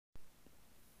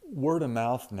Word of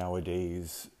mouth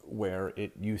nowadays, where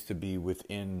it used to be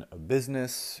within a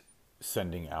business,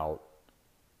 sending out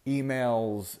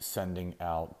emails, sending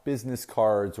out business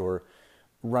cards, or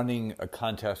running a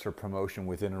contest or promotion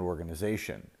within an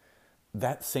organization.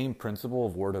 That same principle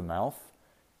of word of mouth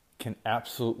can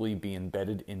absolutely be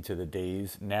embedded into the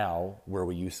days now where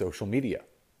we use social media.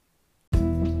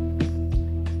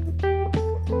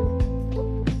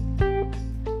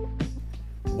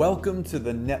 Welcome to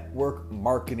the Network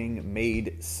Marketing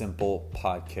Made Simple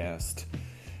podcast.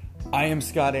 I am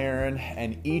Scott Aaron,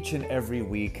 and each and every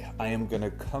week I am going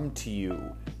to come to you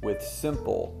with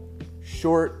simple,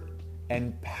 short,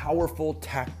 and powerful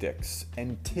tactics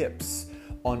and tips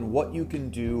on what you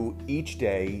can do each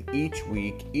day, each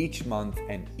week, each month,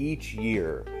 and each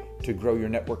year to grow your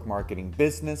network marketing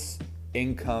business,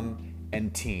 income,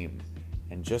 and team.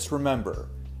 And just remember,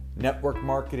 network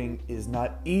marketing is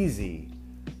not easy,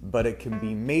 but it can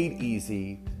be made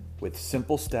easy with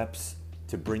simple steps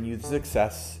to bring you the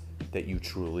success that you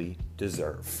truly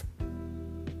deserve.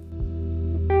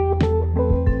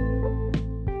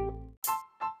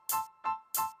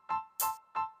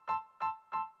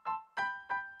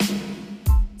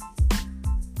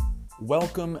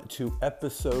 Welcome to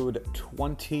episode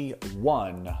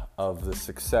 21 of the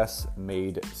Success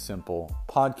Made Simple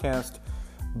podcast.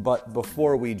 But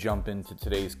before we jump into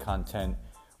today's content,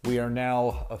 we are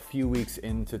now a few weeks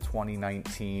into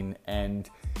 2019, and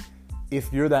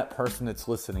if you're that person that's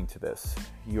listening to this,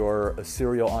 you're a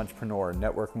serial entrepreneur,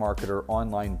 network marketer,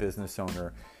 online business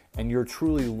owner, and you're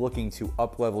truly looking to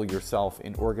up-level yourself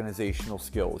in organizational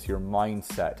skills, your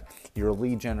mindset, your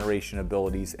lead generation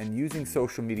abilities, and using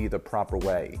social media the proper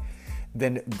way,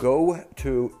 then go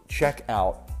to check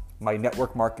out my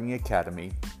Network Marketing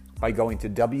Academy by going to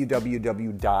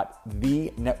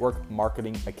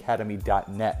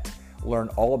www.thenetworkmarketingacademy.net. Learn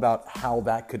all about how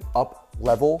that could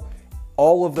up-level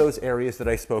all of those areas that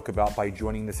I spoke about by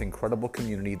joining this incredible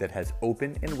community that has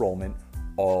open enrollment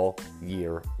all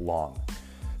year long.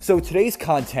 So today's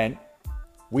content,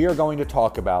 we are going to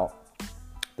talk about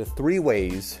the 3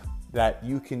 ways that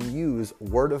you can use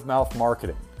word-of-mouth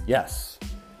marketing. Yes,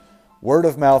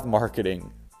 word-of-mouth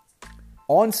marketing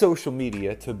on social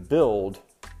media to build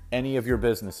any of your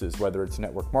businesses, whether it's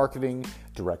network marketing,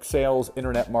 direct sales,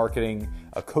 internet marketing,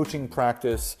 a coaching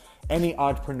practice, any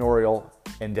entrepreneurial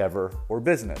endeavor or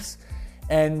business.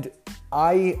 And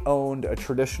I owned a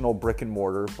traditional brick and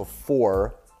mortar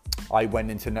before I went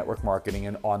into network marketing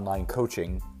and online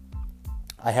coaching.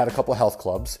 I had a couple of health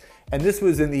clubs, and this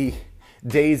was in the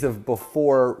days of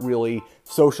before really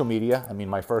social media. I mean,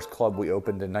 my first club we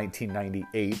opened in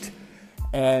 1998.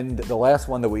 And the last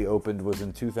one that we opened was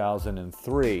in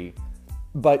 2003,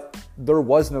 but there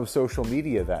was no social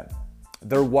media then.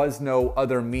 There was no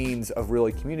other means of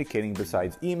really communicating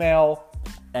besides email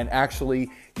and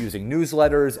actually using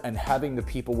newsletters and having the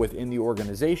people within the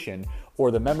organization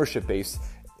or the membership base.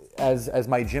 As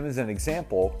my gym is an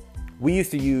example, we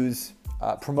used to use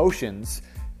promotions,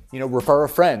 refer a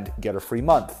friend, get a free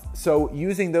month. So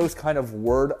using those kind of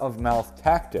word of mouth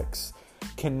tactics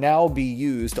can now be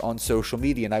used on social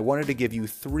media. And I wanted to give you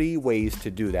 3 ways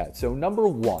to do that. So number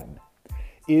 1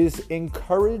 is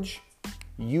encourage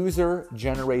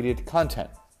user-generated content.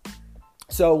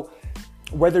 So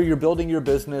whether you're building your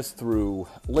business through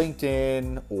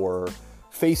LinkedIn or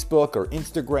Facebook or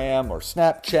Instagram or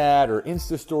Snapchat or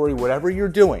Instastory, whatever you're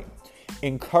doing,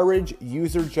 encourage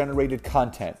user-generated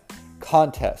content,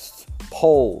 contests,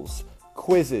 polls,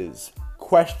 quizzes,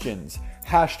 questions,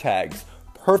 hashtags.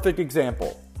 Perfect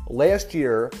example. Last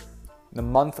year, the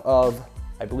month of,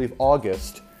 I believe,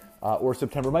 August or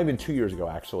September, might have been 2 years ago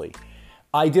actually,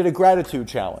 I did a gratitude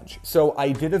challenge. So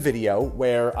I did a video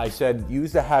where I said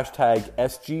use the hashtag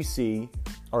SGC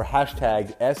or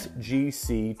hashtag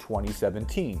SGC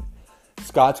 2017,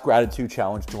 Scott's Gratitude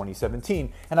Challenge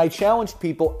 2017. And I challenged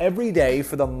people every day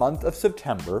for the month of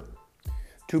September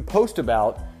to post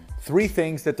about 3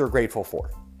 things that they're grateful for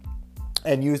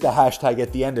and use the hashtag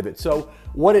at the end of it. So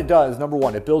what it does, number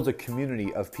 1, it builds a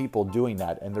community of people doing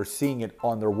that, and they're seeing it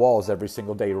on their walls every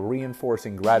single day,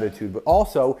 reinforcing gratitude, but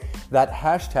also that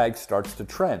hashtag starts to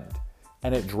trend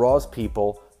and it draws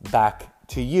people back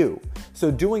to you.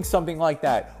 So doing something like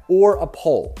that, or a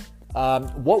poll.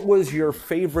 What was your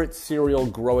favorite cereal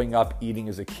growing up eating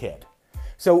as a kid?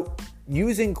 So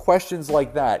using questions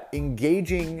like that,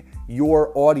 engaging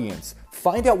your audience,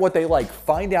 find out what they like,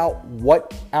 find out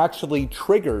what actually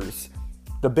triggers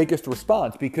the biggest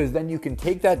response, because then you can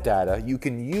take that data, you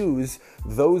can use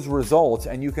those results,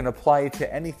 and you can apply it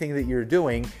to anything that you're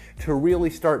doing to really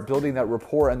start building that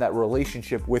rapport and that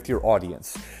relationship with your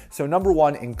audience. So number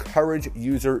 1, encourage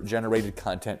user-generated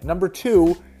content. Number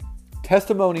 2,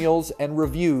 testimonials and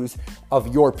reviews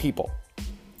of your people.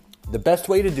 The best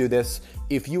way to do this,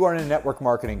 if you are in a network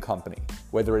marketing company,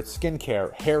 whether it's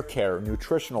skincare, hair care,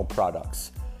 nutritional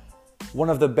products, one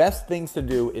of the best things to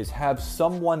do is have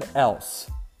someone else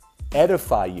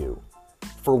edify you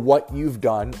for what you've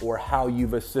done or how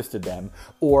you've assisted them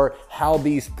or how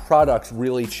these products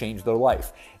really changed their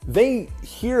life. They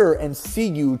hear and see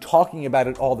you talking about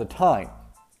it all the time.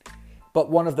 But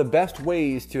one of the best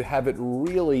ways to have it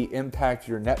really impact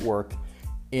your network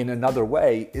in another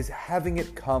way is having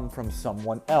it come from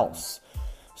someone else.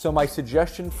 So my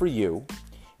suggestion for you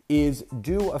is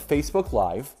do a Facebook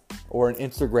Live or an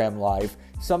Instagram Live,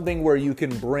 something where you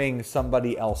can bring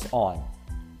somebody else on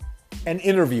and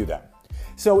interview them.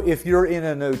 So if you're in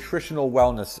a nutritional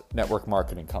wellness network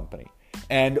marketing company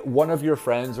and one of your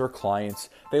friends or clients,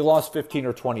 they lost 15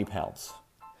 or 20 pounds,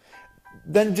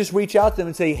 then just reach out to them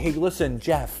and say, hey, listen,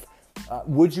 Jeff,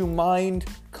 would you mind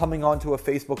coming onto a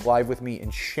Facebook Live with me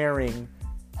and sharing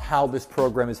how this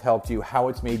program has helped you, how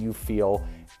it's made you feel,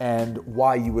 and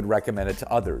why you would recommend it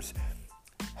to others?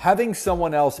 Having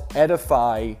someone else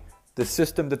edify the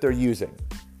system that they're using,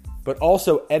 but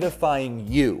also edifying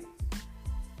you,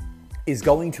 is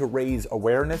going to raise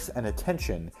awareness and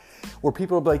attention where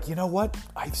people will be like, you know what?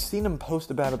 I've seen him post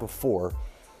about it before.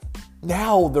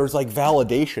 Now there's like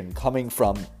validation coming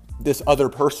from this other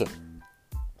person,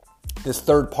 this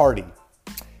third party.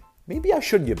 Maybe I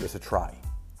should give this a try.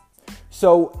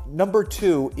 So number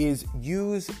 2 is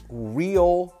use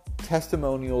real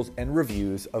testimonials and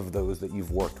reviews of those that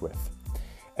you've worked with.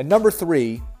 And number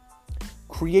 3,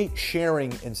 create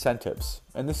sharing incentives.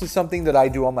 And this is something that I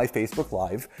do on my Facebook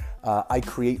Live. I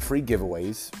create free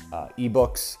giveaways,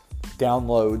 ebooks,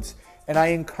 downloads, and I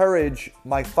encourage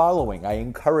my following. I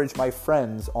encourage my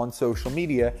friends on social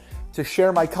media to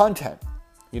share my content.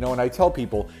 You know, and I tell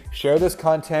people, share this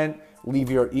content,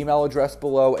 leave your email address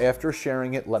below after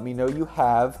sharing it, let me know you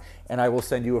have, and I will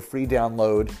send you a free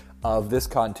download of this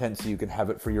content so you can have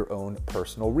it for your own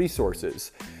personal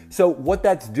resources. So what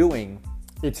that's doing,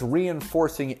 it's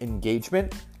reinforcing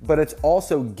engagement, but it's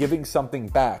also giving something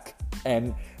back.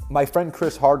 And my friend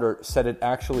Chris Harder said it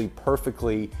actually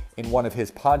perfectly in one of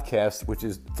his podcasts, which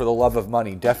is For the Love of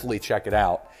Money. Definitely check it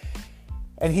out.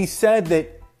 And he said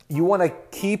that you want to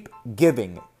keep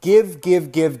giving. Give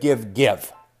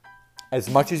as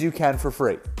much as you can for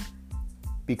free,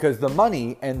 because the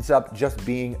money ends up just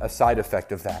being a side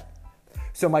effect of that.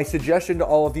 So my suggestion to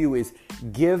all of you is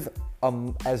give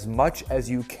as much as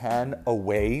you can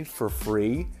away for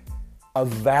free of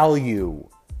value.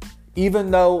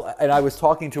 Even though, and I was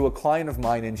talking to a client of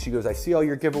mine and she goes, I see all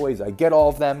your giveaways, I get all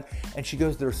of them. And she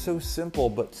goes, they're so simple,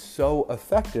 but so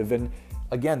effective. And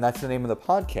again, that's the name of the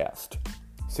podcast,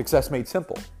 Success Made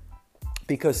Simple.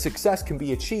 Because success can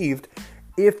be achieved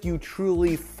if you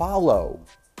truly follow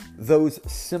those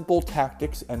simple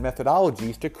tactics and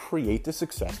methodologies to create the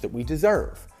success that we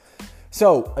deserve.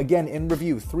 So again, in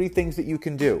review, 3 things that you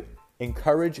can do.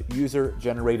 Encourage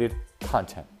user-generated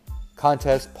content.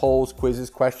 Contests, polls, quizzes,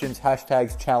 questions,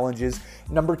 hashtags, challenges.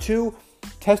 Number 2,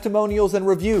 testimonials and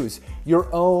reviews. Your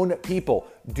own people.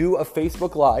 Do a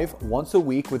Facebook Live once a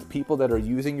week with people that are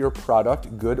using your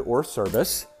product, good or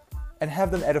service, and have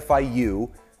them edify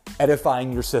you,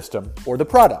 edifying your system or the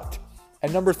product.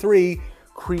 And number 3,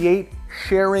 create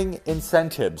sharing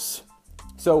incentives.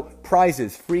 So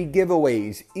prizes, free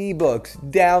giveaways, ebooks,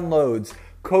 downloads,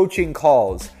 coaching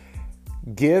calls.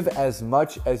 Give as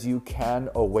much as you can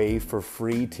away for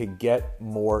free to get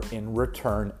more in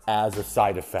return as a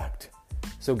side effect.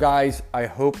 So guys, I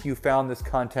hope you found this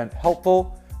content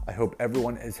helpful. I hope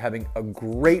everyone is having a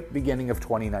great beginning of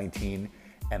 2019,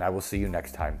 and I will see you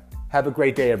next time. Have a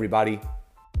great day, everybody.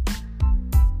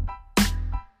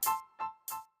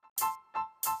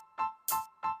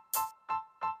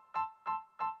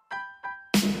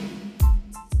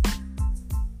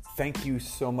 Thank you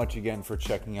so much again for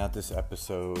checking out this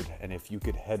episode. And if you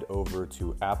could head over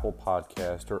to Apple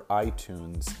Podcast or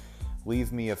iTunes,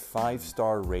 leave me a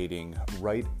 5-star rating,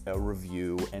 write a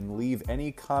review, and leave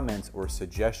any comments or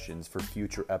suggestions for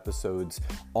future episodes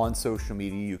on social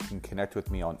media. You can connect with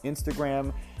me on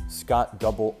Instagram,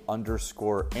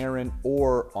 Scott_Aaron,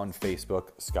 or on Facebook,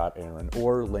 Scott Aaron,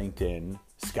 or LinkedIn,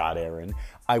 Scott Aaron.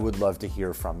 I would love to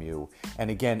hear from you. And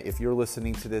again, if you're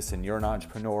listening to this and you're an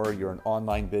entrepreneur, you're an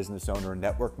online business owner,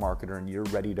 network marketer, and you're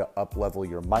ready to up-level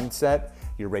your mindset,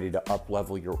 you're ready to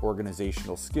up-level your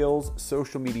organizational skills,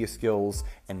 social media skills,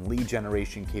 and lead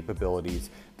generation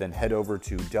capabilities, then head over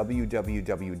to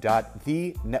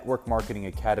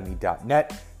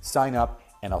www.thenetworkmarketingacademy.net, sign up,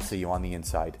 and I'll see you on the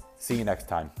inside. See you next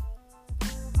time.